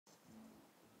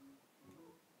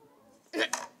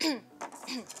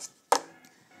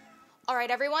All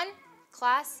right, everyone,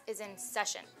 class is in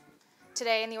session.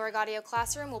 Today in the Org-Audio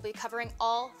classroom, we'll be covering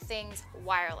all things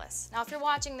wireless. Now, if you're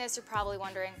watching this, you're probably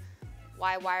wondering,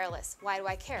 why wireless? Why do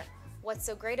I care? What's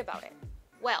so great about it?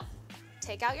 Well,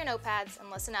 take out your notepads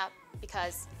and listen up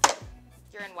because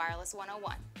you're in Wireless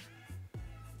 101.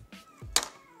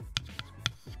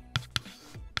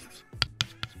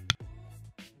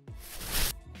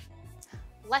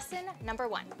 Lesson number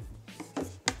 1,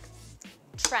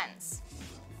 trends.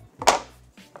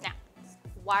 Now,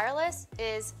 wireless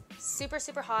is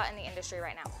super hot in the industry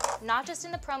right now. Not just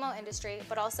in the promo industry,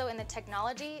 but also in the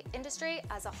technology industry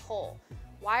as a whole.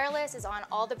 Wireless is on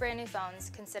all the brand new phones.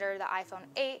 Consider the iPhone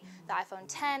 8, the iPhone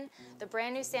 10, the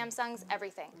brand new Samsungs,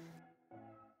 everything.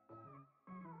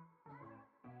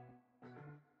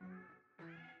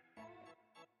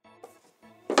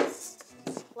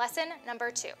 Lesson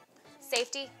number 2,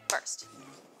 safety first.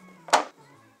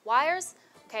 Wires,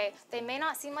 okay, they may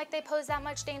not seem like they pose that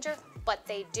much danger, but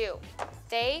they do.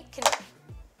 They can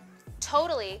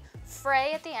totally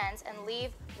fray at the ends and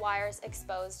leave wires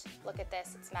exposed. Look at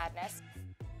this, it's madness.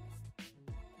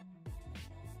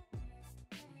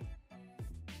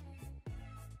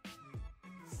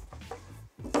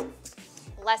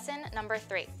 Lesson number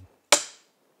 3,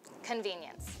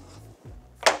 convenience.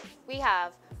 We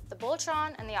have the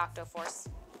Bultron and the Octoforce,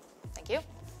 thank you,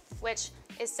 which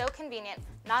is so convenient,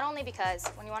 not only because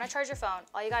when you want to charge your phone,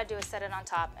 all you got to do is set it on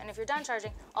top, and if you're done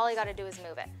charging, all you got to do is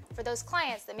move it. For those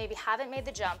clients that maybe haven't made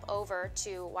the jump over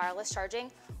to wireless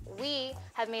charging, we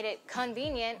have made it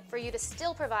convenient for you to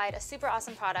still provide a super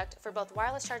awesome product for both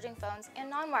wireless charging phones and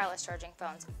non-wireless charging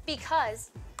phones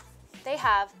because they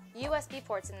have USB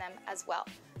ports in them as well,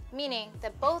 meaning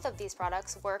that both of these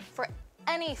products work for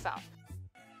any phone.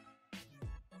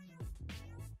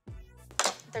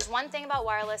 There's one thing about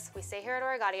wireless we say here at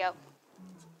Org-Audio: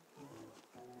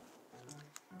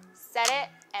 set it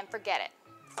and forget it.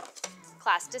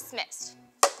 Class dismissed.